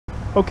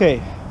Okay,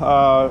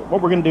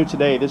 what we're going to do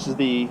today, this is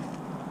the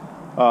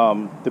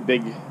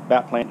big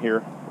bat plant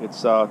here.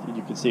 It's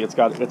you can see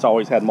it's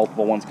always had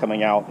multiple ones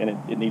coming out, and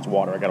it needs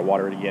water. I got to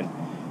water it again.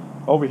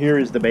 Over here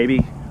is the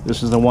baby.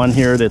 This is the one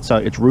here that's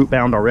it's root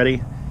bound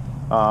already.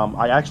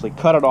 I actually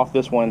cut it off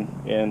this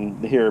one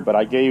in here, but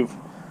I gave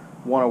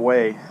one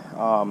away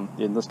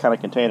in this kind of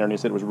container, and he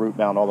said it was root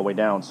bound all the way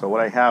down. So what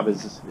I have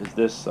is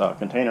this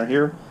container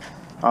here.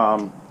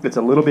 It's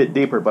a little bit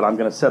deeper, but I'm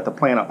going to set the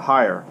plant up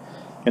higher.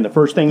 And the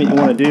first thing that you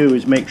want to do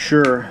is make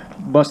sure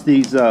bust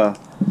these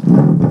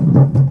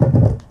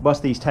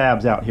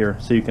tabs out here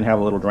so you can have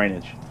a little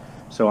drainage.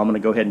 So I'm going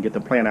to go ahead and get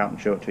the plant out and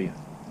show it to you.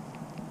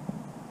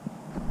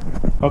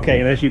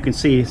 Okay, and as you can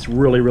see, it's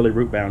really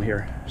root bound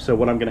here. So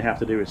what I'm going to have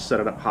to do is set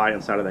it up high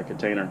inside of that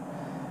container.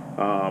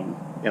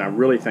 And I'm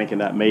really thinking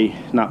that may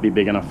not be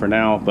big enough for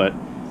now, but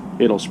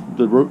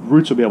the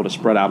roots will be able to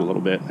spread out a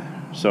little bit.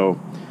 So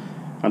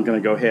I'm going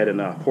to go ahead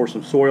and pour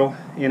some soil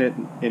in it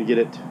and get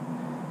it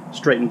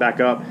straighten back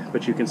up,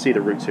 but you can see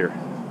the roots here.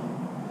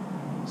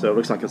 So it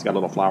looks like it's got a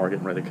little flower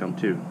getting ready to come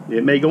too.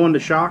 It may go into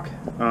shock.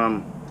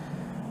 I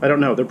don't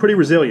know. They're pretty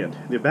resilient.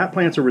 The bat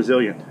plants are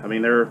resilient. I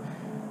mean, they're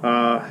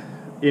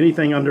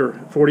anything under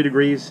 40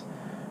 degrees,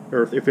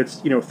 or if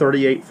it's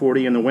 38,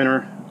 40 in the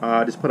winter,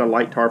 just put a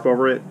light tarp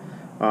over it.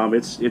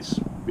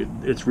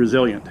 It's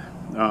resilient.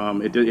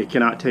 It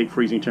cannot take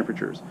freezing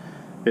temperatures.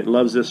 It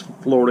loves this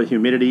Florida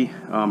humidity,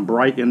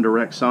 bright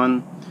indirect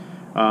sun.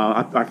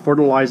 I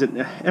fertilize it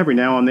every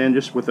now and then,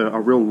 just with a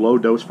real low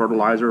dose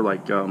fertilizer,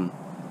 like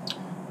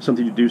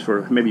something you do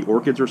for maybe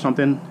orchids or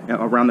something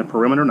around the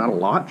perimeter. Not a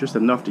lot, just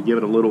enough to give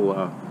it a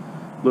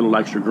little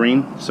extra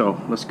green.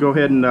 So let's go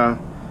ahead and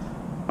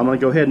I'm going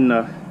to go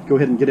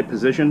ahead and get it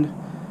positioned,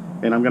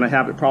 and I'm going to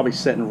have it probably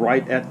sitting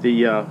right at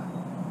the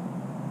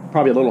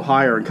probably a little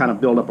higher and kind of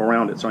build up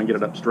around it so I can get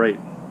it up straight.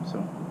 So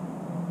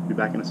be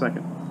back in a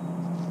second.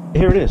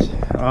 Here it is,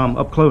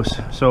 up close.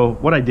 So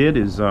what I did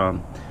is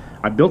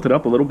I built it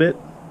up a little bit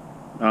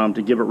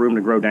to give it room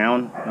to grow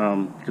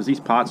down, because these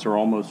pots are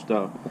almost,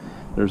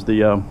 there's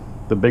the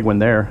big one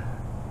there,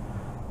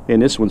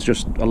 and this one's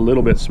just a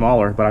little bit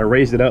smaller, but I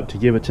raised it up to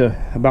give it to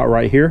about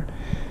right here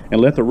and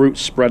let the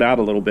roots spread out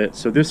a little bit.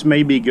 So this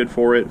may be good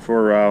for it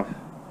for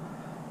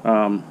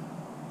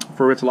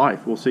its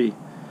life. We'll see.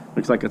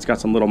 Looks like it's got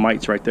some little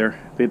mites right there.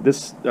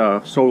 This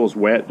soil is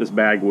wet. This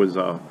bag was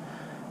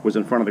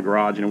in front of the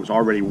garage, and it was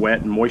already wet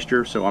and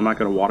moisture, so I'm not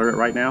going to water it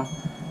right now.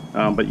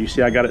 But you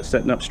see I got it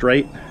setting up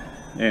straight,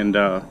 and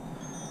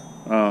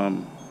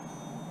I'm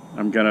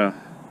gonna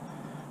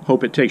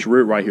hope it takes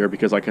root right here,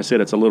 because like I said,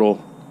 it's a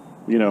little,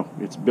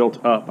 it's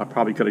built up. I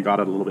probably could have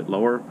got it a little bit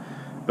lower,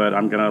 but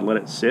I'm gonna let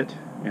it sit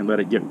and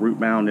let it get root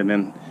bound, and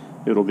then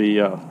it'll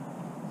be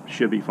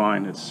should be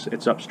fine.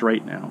 It's up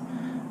straight now.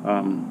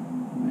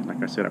 And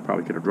like I said, I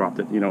probably could have dropped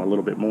it a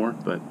little bit more,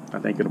 but I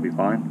think it'll be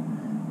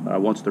fine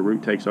once the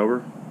root takes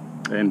over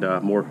and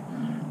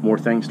more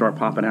things start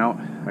popping out.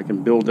 I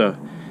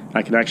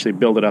can actually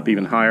build it up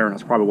even higher, and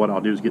that's probably what I'll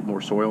do, is get more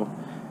soil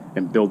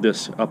and build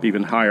this up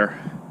even higher.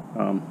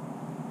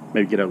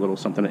 Maybe get a little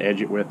something to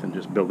edge it with and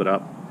just build it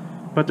up.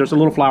 But there's a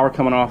little flower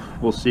coming off.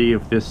 We'll see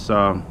if this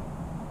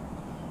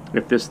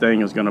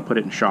thing is going to put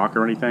it in shock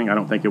or anything. I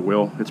don't think it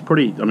will. It's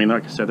pretty, I mean,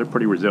 like I said, they're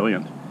pretty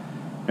resilient.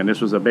 And this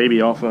was a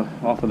baby off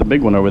of the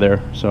big one over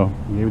there, so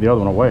gave the other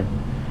one away.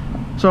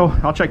 So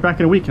I'll check back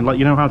in a week and let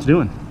you know how it's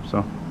doing.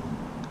 So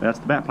that's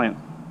the bat plant.